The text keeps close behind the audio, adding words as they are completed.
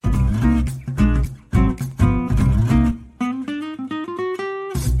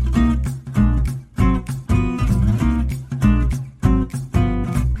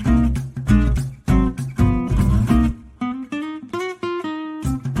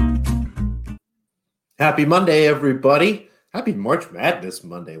Happy Monday, everybody. Happy March Madness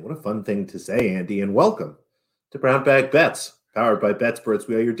Monday. What a fun thing to say, Andy, and welcome to Brown Bag Bets, powered by BetSports.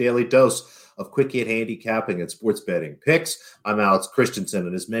 We are your daily dose of quick hit handicapping and sports betting picks. I'm Alex Christensen,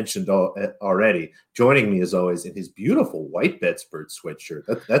 and as mentioned already, joining me as always in his beautiful white BetSports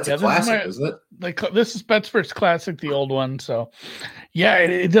sweatshirt. That's a classic, isn't it? This is BetSports Classic, the old one. So, yeah,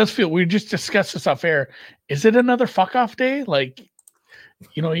 it does feel. We just discussed this off air. Is it another fuck off day?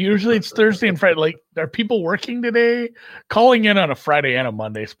 Usually it's Thursday and Friday. Like, are people working today? Calling in on a Friday and a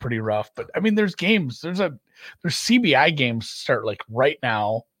Monday is pretty rough. But I mean, there's games. There's CBI games start like right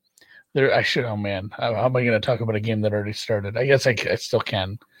now. Oh man, how am I going to talk about a game that already started? I guess I still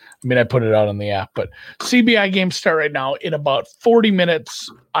can. I mean, I put it out on the app, but CBI games start right now in about 40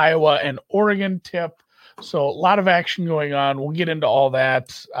 minutes. Iowa and Oregon tip. So a lot of action going on. We'll get into all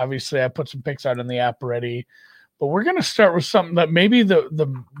that. Obviously, I put some picks out in the app already. But we're going to start with something that maybe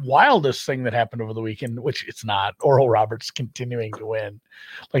the wildest thing that happened over the weekend, which it's not. Oral Roberts continuing to win.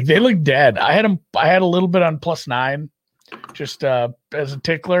 Like, they look dead. I had a little bit on +9 just as a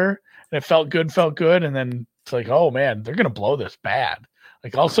tickler, and it felt good. And then it's like, oh, man, they're going to blow this bad.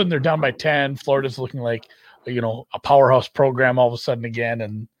 Like, all of a sudden they're down by 10. Florida's looking like, a powerhouse program all of a sudden again.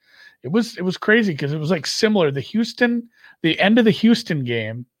 And it was crazy because it was like similar. The end of the Houston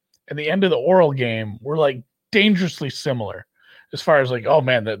game and the end of the Oral game were like dangerously similar as far as like, oh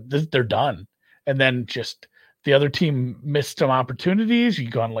man, they're done. And then just the other team missed some opportunities. You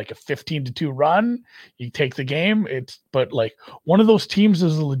go on like a 15-2 run, you take the game. But like one of those teams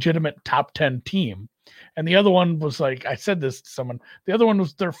is a legitimate top 10 team. And the other one was like, I said this to someone, the other one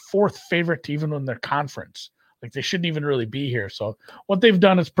was their fourth favorite to even win their conference. Like, they shouldn't even really be here. So what they've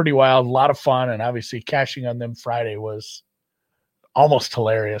done is pretty wild, a lot of fun. And obviously cashing on them Friday was almost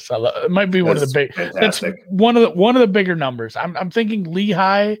hilarious. It might be one of the big. Fantastic. That's one of the bigger numbers. I'm thinking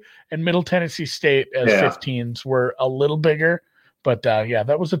Lehigh and Middle Tennessee State as 15s were a little bigger, but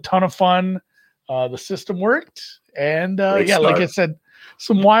that was a ton of fun. The system worked, and like I said,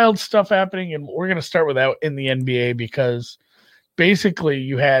 some wild stuff happening. And we're gonna start with that in the NBA because basically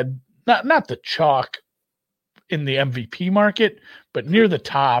you had not the chalk in the MVP market, but near the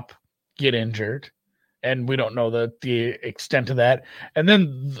top get injured. And we don't know the extent of that. And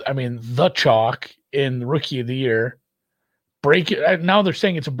then, I mean, the chalk in Rookie of the Year, now they're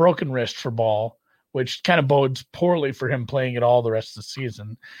saying it's a broken wrist for Ball, which kind of bodes poorly for him playing at all the rest of the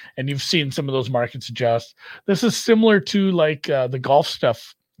season. And you've seen some of those markets adjust. This is similar to like the golf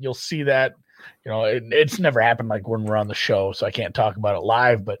stuff. You'll see that, it's never happened like when we're on the show, so I can't talk about it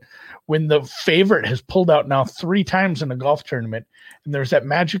live. But when the favorite has pulled out now 3 times in a golf tournament, and there's that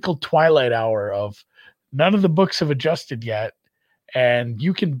magical twilight hour of none of the books have adjusted yet, and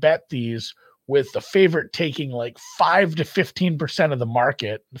you can bet these with the favorite taking like 5 to 15% of the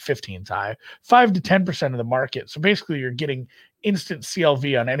market. 15's high, 5 to 10% of the market. So basically, you're getting instant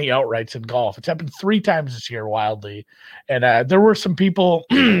CLV on any outrights in golf. It's happened 3 times this year, wildly. And there were some people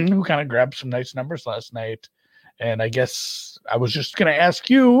who kind of grabbed some nice numbers last night. And I guess I was just going to ask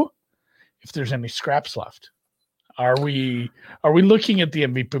you if there's any scraps left. Are we looking at the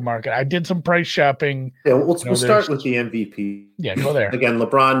MVP market? I did some price shopping. Yeah, we'll start with the MVP. Yeah, go there. Again,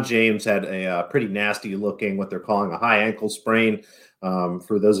 LeBron James had a pretty nasty looking, what they're calling a high ankle sprain.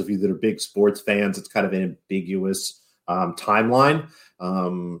 For those of you that are big sports fans, it's kind of an ambiguous timeline.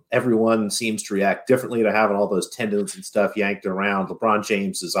 Everyone seems to react differently to having all those tendons and stuff yanked around. LeBron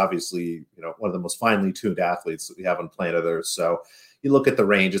James is obviously, one of the most finely tuned athletes that we have on planet Earth. So you look at the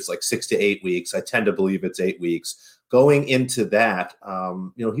range, it's like 6 to 8 weeks. I tend to believe it's 8 weeks. Going into that,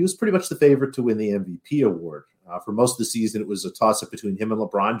 he was pretty much the favorite to win the MVP award. For most of the season, it was a toss-up between him and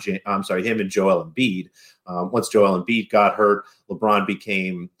him and Joel Embiid. Once Joel Embiid got hurt, LeBron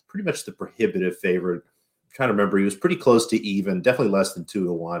became pretty much the prohibitive favorite. I'm trying to remember, he was pretty close to even, definitely less than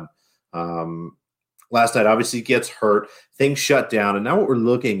 2-1. Last night, obviously, he gets hurt. Things shut down. And now what we're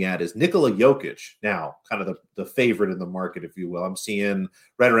looking at is Nikola Jokic, now kind of the favorite in the market, if you will. I'm seeing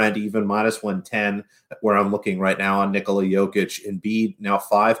right around even -110 where I'm looking right now on Nikola Jokic. Embiid now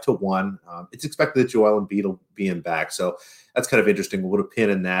 5-1. It's expected that Joel Embiid will be in back. So that's kind of interesting. We'll put a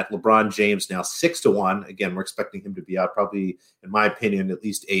pin in that. LeBron James now 6-1. Again, we're expecting him to be out probably, in my opinion, at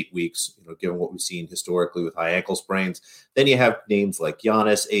least 8 weeks, given what we've seen historically with high ankle sprains. Then you have names like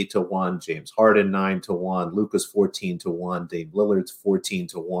Giannis 8-1, James Harden 9-1, Lucas 14-1, Dame Lillard's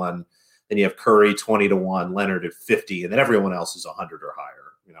 14-1. Then you have Curry 20-1, Leonard at 50, and then everyone else is 100 or higher.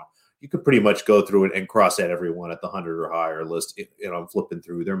 You could pretty much go through it and cross out everyone at the 100 or higher list. I'm flipping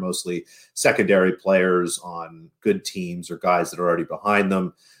through. They're mostly secondary players on good teams or guys that are already behind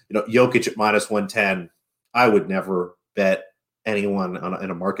them. Jokic at -110, I would never bet anyone in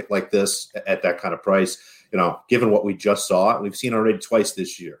a market like this at that kind of price. Given what we just saw, we've seen already twice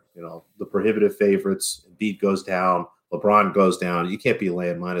this year. The prohibitive favorites, Embiid goes down, LeBron goes down. You can't be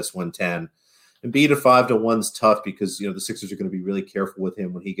laying minus 110. Embiid at 5-1 is tough because the Sixers are going to be really careful with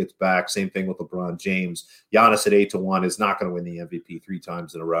him when he gets back. Same thing with LeBron James. Giannis at 8-1 is not going to win the MVP 3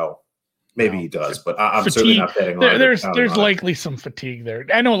 times in a row. Maybe he does, but I'm certainly not betting on it. There's likely some fatigue there.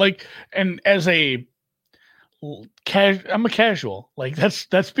 I know, and as I'm a casual.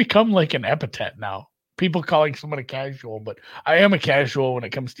 That's become like an epithet now. People calling someone a casual, but I am a casual when it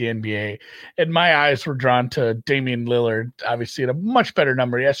comes to the NBA. And my eyes were drawn to Damian Lillard, obviously at a much better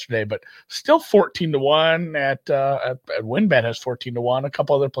number yesterday, but still 14-1 at WinBet has 14-1. A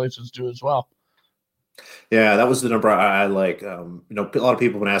couple other places do as well. Yeah, that was the number I like. A lot of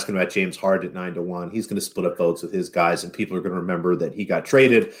people have been asking about James Harden at 9-1. He's going to split up votes with his guys, and people are going to remember that he got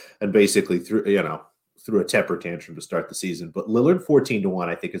traded and basically threw a temper tantrum to start the season. But Lillard 14-1,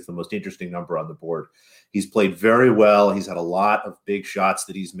 I think, is the most interesting number on the board. He's played very well. He's had a lot of big shots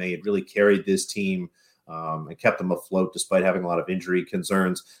that he's made, really carried this team and kept them afloat despite having a lot of injury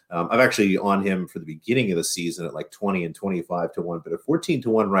concerns. I'm actually on him for the beginning of the season at like 20 and 25-1, but at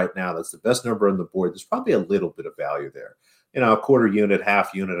 14-1 right now, that's the best number on the board. There's probably a little bit of value there. A quarter unit,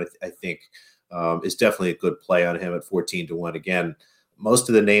 half unit, I think is definitely a good play on him at 14-1. Again, most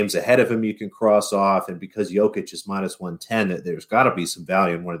of the names ahead of him you can cross off, and because Jokic is minus 110, there's got to be some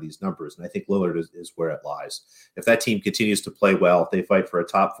value in one of these numbers, and I think Lillard is where it lies. If that team continues to play well, if they fight for a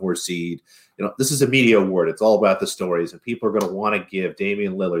top 4 seed, this is a media award. It's all about the stories, and people are going to want to give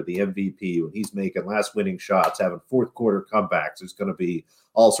Damian Lillard the MVP when he's making last winning shots, having fourth quarter comebacks. There's going to be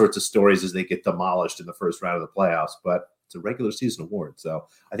all sorts of stories as they get demolished in the first round of the playoffs, but it's a regular season award. So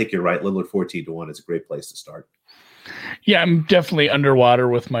I think you're right. Lillard 14-1 is a great place to start. Yeah, I'm definitely underwater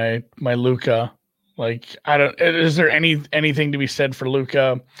with my Luka. Is there anything to be said for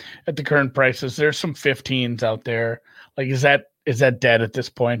Luka at the current prices? There's some 15s out there. Is that dead at this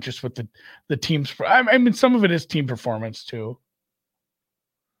point? Just with the team's, I mean, some of it is team performance too.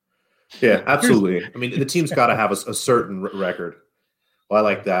 Yeah, absolutely. I mean, the team's got to have a certain record. Well, I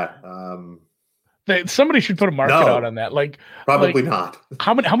like that. Somebody should put a market out on that. Probably not.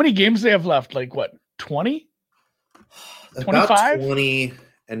 How many games they have left? 20? 25? About 20.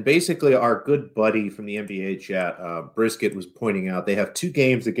 And basically, our good buddy from the NBA chat, Brisket, was pointing out they have 2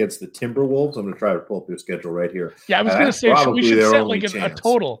 games against the Timberwolves. I'm going to try to pull up their schedule right here. Yeah, I was going to say we should set a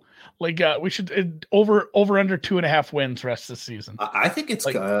total. We should over under 2.5 wins rest of the season. I think it's.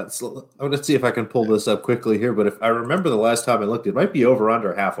 I'm going to see if I can pull this up quickly here. But if I remember the last time I looked, it might be over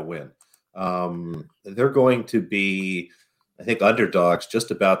under half a win. They're going to be, I think, underdogs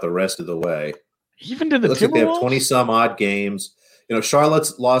just about the rest of the way. Even to the Timberwolves? Like they have 20 some odd games.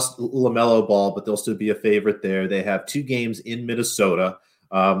 Charlotte's lost LaMelo Ball, but they'll still be a favorite there. They have 2 games in Minnesota.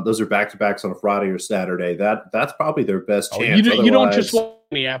 Those are back-to-backs on a Friday or Saturday. That's probably their best chance. You don't just walk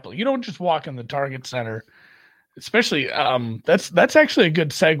in the Apple. You don't just walk in the Target Center. Especially, that's actually a good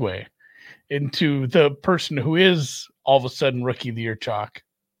segue into the person who is all of a sudden Rookie of the Year chalk.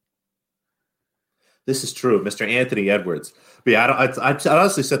 This is true, Mr. Anthony Edwards. But yeah, I'd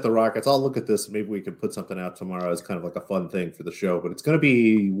honestly set the Rockets. I'll look at this. Maybe we can put something out tomorrow as kind of like a fun thing for the show. But it's going to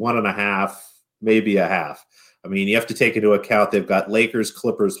be 1.5, maybe a half. I mean, you have to take into account they've got Lakers,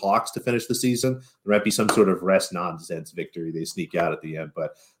 Clippers, Hawks to finish the season. There might be some sort of rest nonsense victory they sneak out at the end.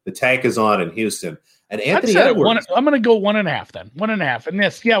 But the tank is on in Houston. And Anthony Edwards. I'm going to go 1.5 then. 1.5. And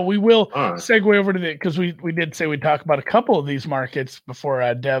yes, yeah, we will segue over to because we did say we'd talk about a couple of these markets before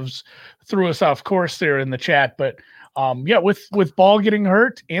Devs threw us off course there in the chat. But with Ball getting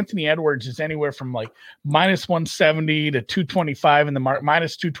hurt, Anthony Edwards is anywhere from minus 170 to 225 in the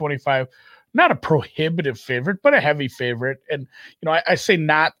minus 225. Not a prohibitive favorite, but a heavy favorite. And, I say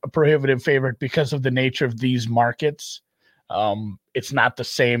not a prohibitive favorite because of the nature of these markets. It's not the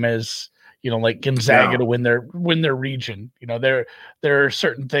same as, Gonzaga to win their region. There are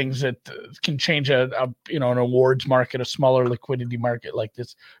certain things that can change an awards market, a smaller liquidity market like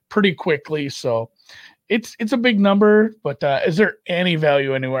this pretty quickly. So it's a big number, but is there any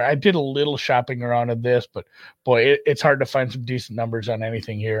value anywhere? I did a little shopping around of this, but boy, it's hard to find some decent numbers on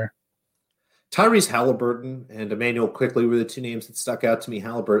anything here. Tyrese Halliburton and Emmanuel Quickley were the 2 names that stuck out to me.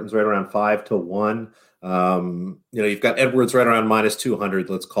 Halliburton's right around 5-1. You've got Edwards right around minus 200,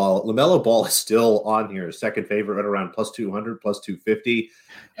 let's call it. LaMelo Ball is still on here, second favorite right around plus 200, plus 250.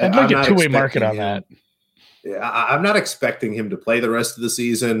 I'd like a 2-way market on that. Yeah, I'm not expecting him to play the rest of the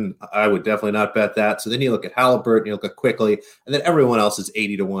season. I would definitely not bet that. So then you look at Halliburton, you look at Quickley, and then everyone else is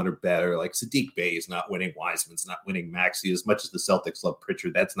 80-1 or better. Like Sadiq Bey is not winning, Wiseman's not winning, Maxey, as much as the Celtics love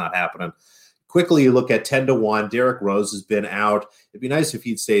Pritchard, that's not happening. quickly you look at 10-1. Derrick Rose has been out. It'd be nice if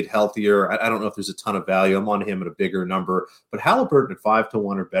he'd stayed healthier. I don't know if there's a ton of value. I'm on him at a bigger number, but Halliburton at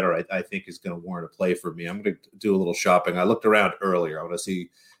 5-1 or better, I think is going to warrant a play for me. I'm going to do a little shopping. I looked around earlier. I want to see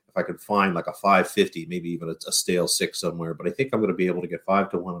if I could find like a 550, maybe even a stale 6 somewhere, but I think I'm going to be able to get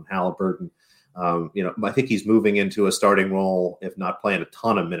 5-1 on Halliburton. I think he's moving into a starting role, if not playing a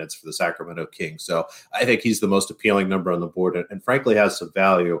ton of minutes for the Sacramento Kings. So I think he's the most appealing number on the board, and frankly has some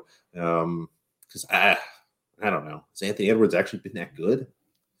value. Because I don't know, has Anthony Edwards actually been that good?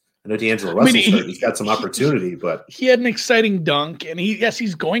 I know D'Angelo Russell's hurt. He's got some opportunity, but he had an exciting dunk, and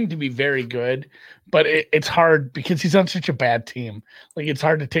he's going to be very good, but it's hard because he's on such a bad team. Like, it's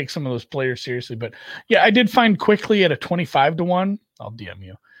hard to take some of those players seriously. But yeah, I did find quickly at a 25-1. I'll DM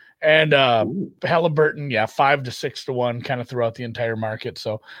you. And Halliburton, 5 to 6 to 1, kind of throughout the entire market.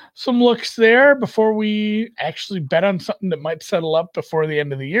 So some looks there before we actually bet on something that might settle up before the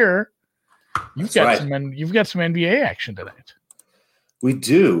end of the year. You've got some NBA action tonight. We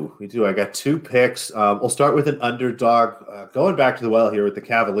do. I got 2 picks. We'll start with an underdog. Going back to the well here with the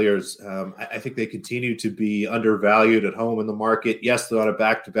Cavaliers, I think they continue to be undervalued at home in the market. Yes, they're on a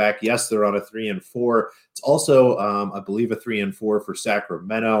back-to-back. Yes, they're on a 3-4. It's also, I believe, a 3-4 for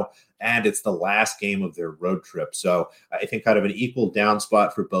Sacramento, and it's the last game of their road trip. So I think kind of an equal down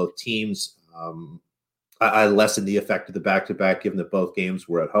spot for both teams. I lessened the effect of the back-to-back, given that both games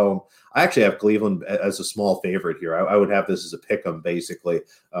were at home. I actually have Cleveland as a small favorite here. I would have this as a pick-em, basically.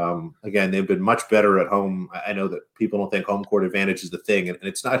 Again, they've been much better at home. I know that people don't think home court advantage is the thing, and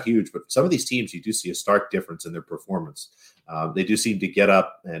it's not huge, but some of these teams, you do see a stark difference in their performance. They do seem to get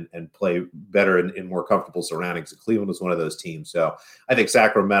up and play better in more comfortable surroundings. And Cleveland is one of those teams. So I think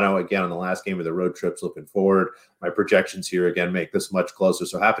Sacramento, again, on the last game of the road trips, looking forward. My projections here, again, make this much closer.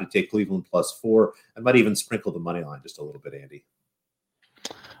 So happy to take Cleveland +4. I might even sprinkle the money line just a little bit, Andy.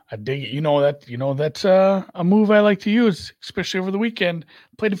 I dig it. That's a move I like to use, especially over the weekend.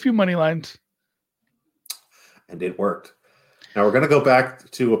 Played a few money lines. And it worked. Now we're going to go back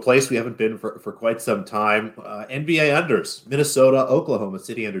to a place we haven't been for quite some time. NBA unders, Minnesota, Oklahoma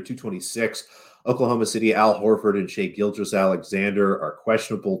City under 226. Oklahoma City, Al Horford and Shai Gilgeous-Alexander are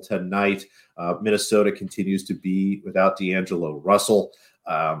questionable tonight. Minnesota continues to be without D'Angelo Russell,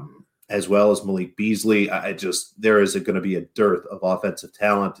 as well as Malik Beasley. There is going to be a dearth of offensive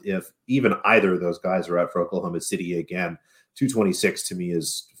talent if even either of those guys are out for Oklahoma City again. 226 to me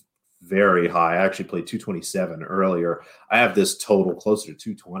is very high. I actually played 227 earlier. I have this total closer to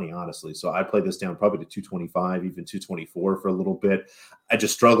 220, honestly. So I play this down probably to 225, even 224 for a little bit. I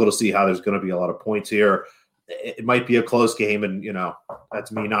just struggle to see how there's going to be a lot of points here. It might be a close game, and,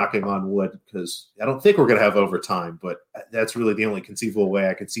 that's me knocking on wood because I don't think we're going to have overtime, but that's really the only conceivable way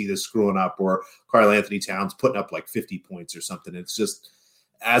I could see this screwing up, or Karl Anthony Towns putting up like 50 points or something. It's just,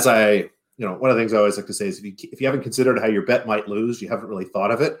 one of the things I always like to say is if you haven't considered how your bet might lose, you haven't really thought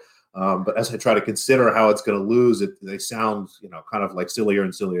of it. But as I try to consider how it's going to lose, they sound, kind of like sillier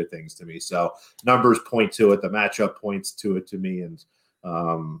and sillier things to me. So numbers point to it. The matchup points to it to me. And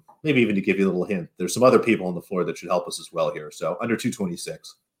maybe even to give you a little hint, there's some other people on the floor that should help us as well here. So under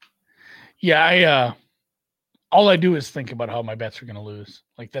 226. Yeah. All I do is think about how my bets are going to lose.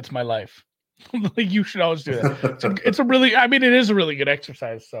 Like, that's my life. Like, you should always do that. It is a really good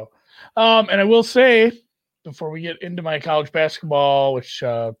exercise. So, and I will say, before we get into my college basketball, which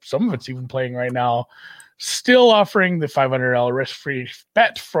some of it's even playing right now, still offering the $500 risk-free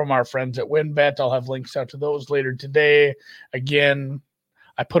bet from our friends at WynnBET. I'll have links out to those later today. Again,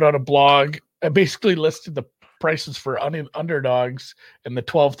 I put out a blog. I basically listed the prices for underdogs and the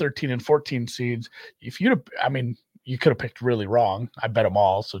 12, 13, and 14 seeds. You could have picked really wrong. I bet them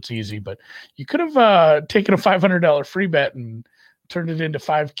all, so it's easy. But you could have taken a $500 free bet and turned it into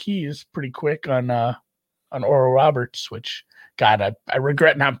 5 keys pretty quick on Oral Roberts, which, God, I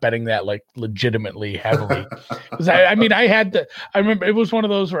regret not betting that like legitimately heavily. Because I remember it was one of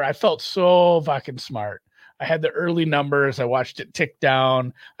those where I felt so fucking smart. I had the early numbers. I watched it tick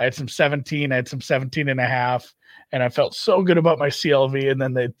down. I had some 17. I had some 17.5. And I felt so good about my CLV. And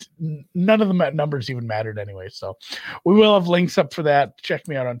then none of the numbers even mattered anyway. So we will have links up for that. Check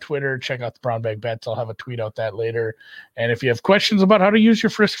me out on Twitter. Check out the Brown Bag Bets. I'll have a tweet out that later. And if you have questions about how to use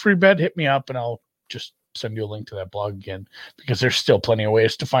your risk-free bet, hit me up and I'll just send you a link to that blog again, because there's still plenty of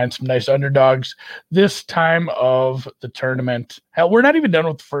ways to find some nice underdogs this time of the tournament. Hell, we're not even done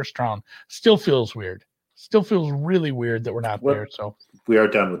with the first round. Still feels weird. Still feels really weird that we're not there. So we are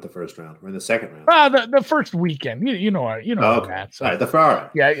done with the first round. We're in the second round. The first weekend. You know okay. That. So. All right,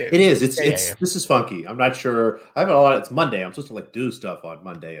 yeah, it is. It's this is funky. I'm not sure. I have a lot. It's Monday. I'm supposed to do stuff on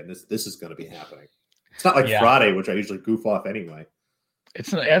Monday, and this is going to be happening. It's not like Friday, which I usually goof off anyway.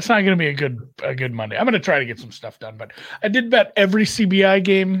 It's not going to be a good Monday. I'm going to try to get some stuff done, but I did bet every CBI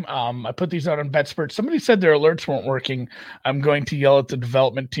game. I put these out on BetSpurt. Somebody said their alerts weren't working. I'm going to yell at the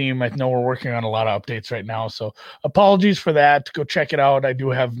development team. I know we're working on a lot of updates right now, so apologies for that. Go check it out. I do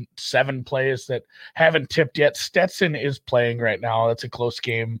have 7 plays that haven't tipped yet. Stetson is playing right now. That's a close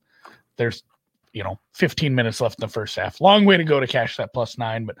game. There's 15 minutes left in the first half. Long way to go to cash that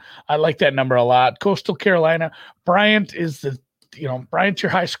 +9, but I like that number a lot. Coastal Carolina. Bryant's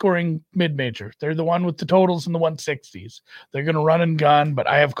your high scoring mid-major. They're the one with the totals in the 160s. They're going to run and gun, but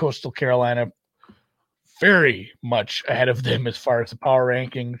I have Coastal Carolina very much ahead of them as far as the power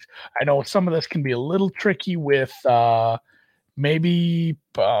rankings. I know some of this can be a little tricky with maybe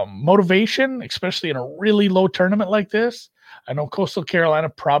motivation, especially in a really low tournament like this. I know Coastal Carolina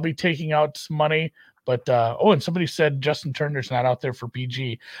probably taking out some money, but and somebody said Justin Turner's not out there for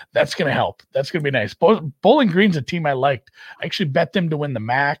PG. That's going to help. That's going to be nice. Bowling Green's a team I liked. I actually bet them to win the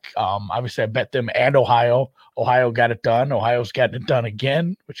MAC. Obviously, I bet them and Ohio. Ohio got it done. Ohio's gotten it done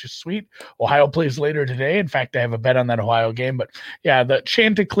again, which is sweet. Ohio plays later today. In fact, I have a bet on that Ohio game. But yeah, the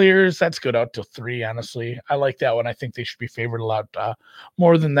Chanticleers, that's good out to 3, honestly. I like that one. I think they should be favored a lot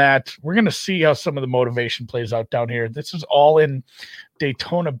more than that. We're going to see how some of the motivation plays out down here. This is all in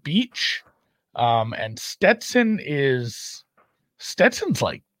Daytona Beach. And Stetson's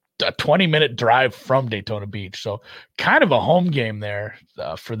like a 20-minute drive from Daytona Beach. So kind of a home game there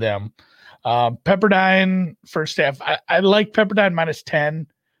for them. Pepperdine first half. I like Pepperdine -10,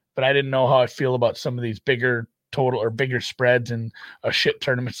 but I didn't know how I feel about some of these bigger total or bigger spreads and shit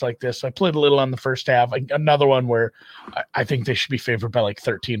tournaments like this. So I played a little on the first half. Another one where I think they should be favored by like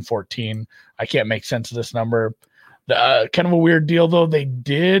 13, 14. I can't make sense of this number. Kind of a weird deal though. They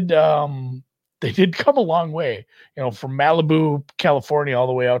did come a long way, from Malibu, California, all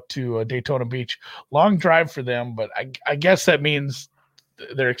the way out to Daytona Beach. Long drive for them, but I guess that means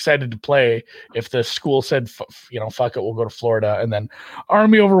they're excited to play. If the school said, fuck it, we'll go to Florida. And then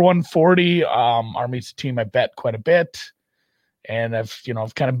Army over 140. Army's a team I bet quite a bit. And I've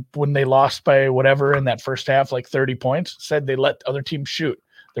kind of, when they lost by whatever in that first half, like 30 points, said they let other teams shoot.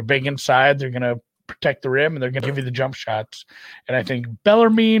 They're big inside. They're going to protect the rim, and they're going to give you the jump shots. And I think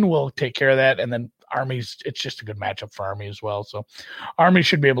Bellarmine will take care of that. And then Army's, it's just a good matchup for Army as well. So Army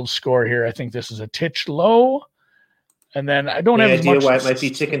should be able to score here. I think this is a titch low. And then I don't have as much. Why it might be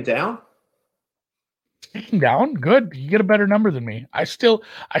ticking down? Ticking down? Good. You get a better number than me. I still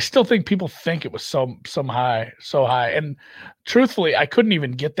think people think it was so high. And truthfully, I couldn't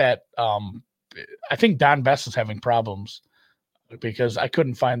even get that. I think Don Best is having problems because I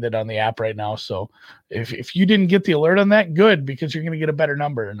couldn't find it on the app right now. So if you didn't get the alert on that, good, because you're going to get a better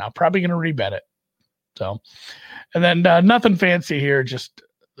number, and I'm probably going to rebet it. So, and then nothing fancy here. Just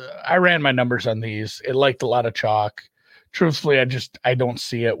I ran my numbers on these. It liked a lot of chalk. Truthfully, I don't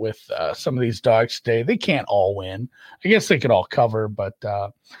see it with some of these dogs today. They can't all win. I guess they could all cover, but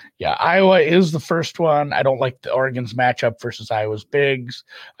yeah, Iowa is the first one. I don't like the Oregon's matchup versus Iowa's bigs.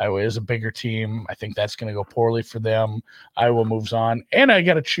 Iowa is a bigger team. I think that's going to go poorly for them. Iowa moves on, and I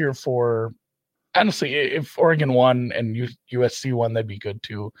got to cheer for. Honestly, if Oregon won and USC won, that'd be good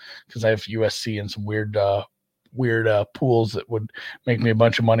too, because I have USC in some weird pools that would make me a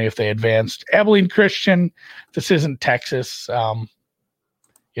bunch of money if they advanced. Abilene Christian, this isn't Texas.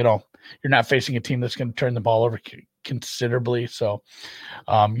 You're not facing a team that's going to turn the ball over considerably. So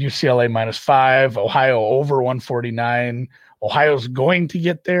UCLA -5, Ohio over 149. Ohio's going to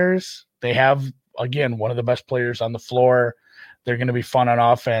get theirs. They have, again, one of the best players on the floor. They're going to be fun on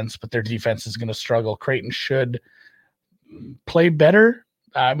offense, but their defense is going to struggle. Creighton should play better.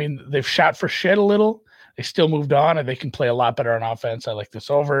 I mean, they've shot for shit a little. They still moved on, and they can play a lot better on offense. I like this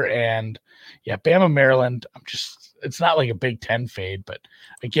over. And yeah, Bama, Maryland, it's not like a Big Ten fade, but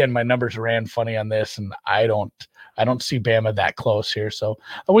again, my numbers ran funny on this, and I don't see Bama that close here. So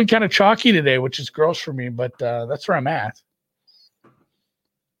I went kind of chalky today, which is gross for me, but that's where I'm at.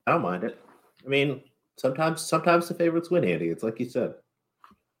 I don't mind it. I mean, sometimes the favorites win, Andy. It's like you said.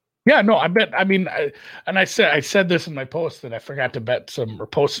 Yeah, no, I bet. I mean, I said this in my post that I forgot to bet some or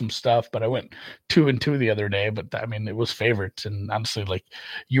post some stuff, but I went 2-2 the other day. But I mean, it was favorites, and honestly, like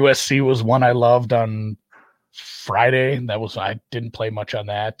USC was one I loved on Friday. I didn't play much on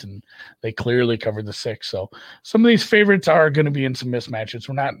that, and they clearly covered the 6. So some of these favorites are going to be in some mismatches.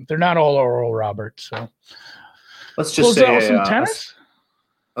 They're not all Oral Roberts. So let's just say some tennis.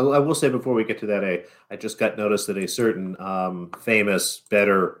 I will say before we get to that, I just got notice that a certain famous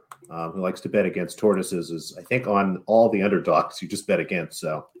bettor who likes to bet against tortoises is, I think, on all the underdogs you just bet against.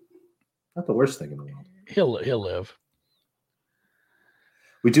 So not the worst thing in the world. He'll live.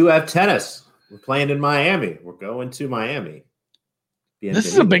 We do have tennis. We're playing in Miami. We're going to Miami. This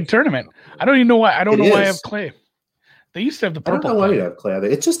is a big tournament. I don't even know why. I don't know why I have clay. They used to have the purple. I don't know why you have clay.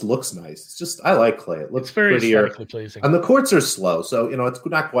 It just looks nice. It's just, I like clay. It looks very prettier. aesthetically pleasing. And the courts are slow. So, it's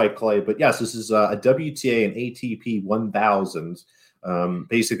not quite clay. But yes, this is a WTA and ATP 1000.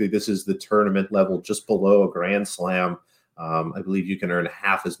 Basically, this is the tournament level just below a Grand Slam. I believe you can earn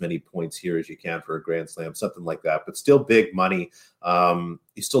half as many points here as you can for a Grand Slam, something like that. But still big money.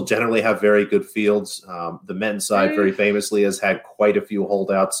 You still generally have very good fields. The men's side, very famously, has had quite a few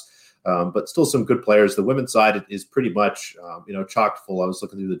holdouts. But still some good players. The women's side is pretty much, chock full. I was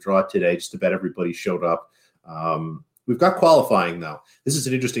looking through the draw today. Just about everybody showed up. We've got qualifying, though. This is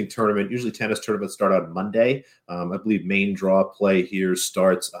an interesting tournament. Usually tennis tournaments start on Monday. I believe main draw play here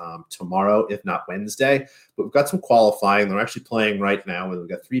starts tomorrow, if not Wednesday. But we've got some qualifying. They're actually playing right now, and we've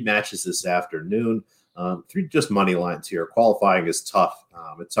got 3 matches this afternoon. 3 just money lines here. Qualifying is tough.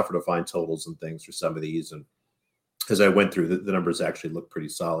 It's tougher to find totals and things for some of these, and as I went through, the numbers actually look pretty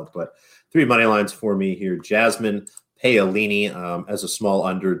solid. But 3 money lines for me here. Jasmine Paolini as a small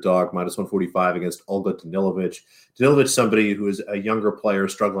underdog, minus 145 against Olga Danilovic. Danilovic, somebody who is a younger player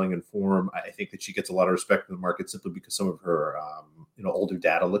struggling in form. I think that she gets a lot of respect in the market simply because some of her older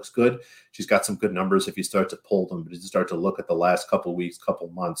data looks good. She's got some good numbers if you start to pull them, but as you start to look at the last couple of weeks, couple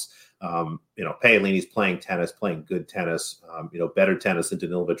months, Paolini's playing tennis, playing good tennis, better tennis than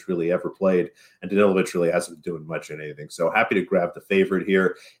Danilovic really ever played. And Danilovic really hasn't been doing much in anything. So happy to grab the favorite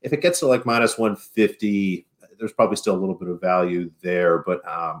here. If it gets to like minus 150, there's probably still a little bit of value there, but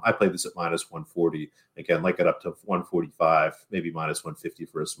I played this at minus 140. Again, like it up to 145, maybe minus 150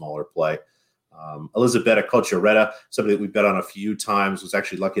 for a smaller play. Elizabeta Cocciaretta, somebody that we bet on a few times, was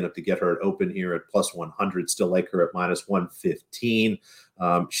actually lucky enough to get her at open here at plus 100. Still like her at minus 115.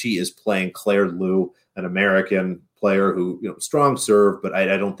 She is playing Claire Liu, an American player who, strong serve, but I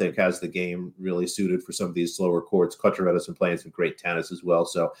don't think has the game really suited for some of these slower courts. Cocciaretta's been playing some great tennis as well,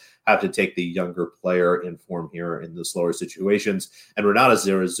 so have to take the younger player in form here in the slower situations. And Renata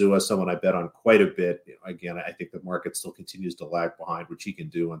Zarazua, someone I bet on quite a bit. Again, I think the market still continues to lag behind what she can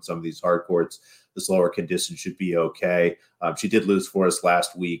do on some of these hard courts. The slower conditions should be okay. She did lose for us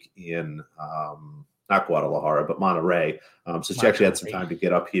last week in not Guadalajara, but Monterrey. So she actually had some time to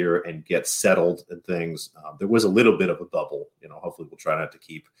get up here and get settled and things. There was a little bit of a bubble. Hopefully we'll try not to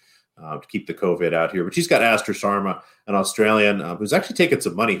keep the COVID out here. But she's got Astra Sharma, an Australian, who's actually taking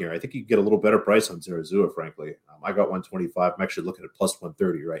some money here. I think you can get a little better price on Zarazua, frankly. I got 125. I'm actually looking at plus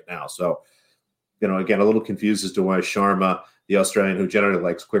 130 right now. So, again, a little confused as to why Sharma, the Australian who generally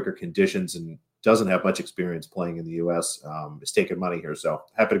likes quicker conditions and doesn't have much experience playing in the U.S., is taking money here. So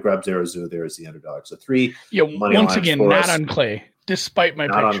happy to grab Zarazua there as the underdog. So 3 money once lines again, for not us. on clay, despite my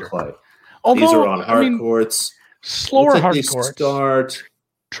not picture. on clay. Although, these are on hard courts. Slower hard courts.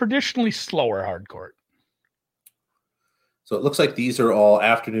 Traditionally slower hard court. So it looks like these are all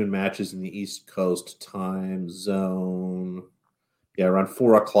afternoon matches in the East Coast time zone. Yeah, around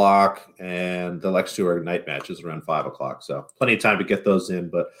 4 o'clock, and the next 2 are night matches around 5 o'clock. So plenty of time to get those in,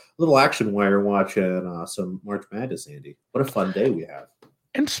 but a little action while you're watching some March Madness, Andy. What a fun day we have.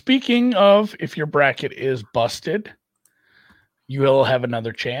 And speaking of, if your bracket is busted, you will have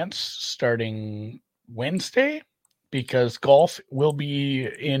another chance starting Wednesday because golf will be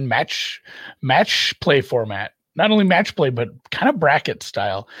in match play format. Not only match play, but kind of bracket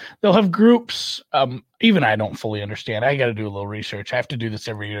style. They'll have groups. Even I don't fully understand. I got to do a little research. I have to do this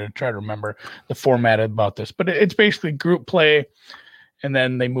every year to try to remember the format about this. But it's basically group play, and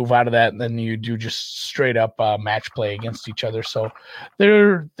then they move out of that, and then you do just straight up match play against each other. So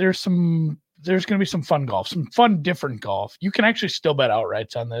there's going to be some fun golf, some fun different golf. You can actually still bet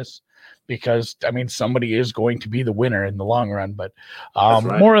outrights on this because somebody is going to be the winner in the long run. But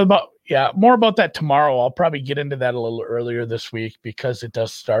right. More about that tomorrow. I'll probably get into that a little earlier this week because it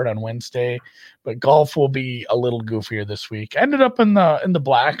does start on Wednesday. But golf will be a little goofier this week. I ended up in the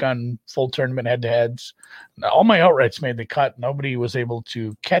black on full tournament head-to-heads. All my outrights made the cut. Nobody was able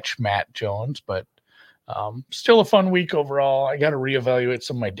to catch Matt Jones, but still a fun week overall. I got to reevaluate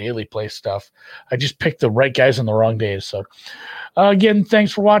some of my daily play stuff. I just picked the right guys on the wrong days. So again,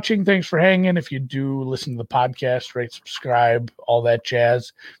 thanks for watching. Thanks for hanging. If you do listen to the podcast, rate, subscribe, all that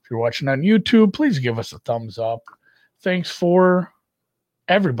jazz. If you're watching on YouTube, please give us a thumbs up. Thanks for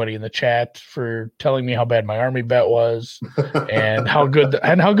everybody in the chat for telling me how bad my Army bet was and how good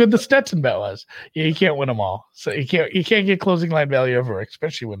the Stetson bet was. Yeah, you can't win them all. So you can't get closing line value everywhere,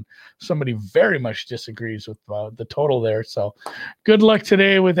 especially when somebody very much disagrees with the total there. So good luck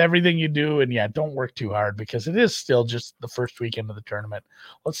today with everything you do. And yeah, don't work too hard because it is still just the first weekend of the tournament.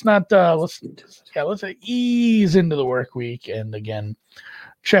 Let's ease into the work week. And again,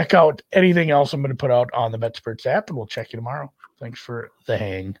 check out anything else I'm going to put out on the BetSperts app, and we'll check you tomorrow. Thanks for the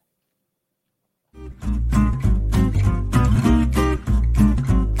hang.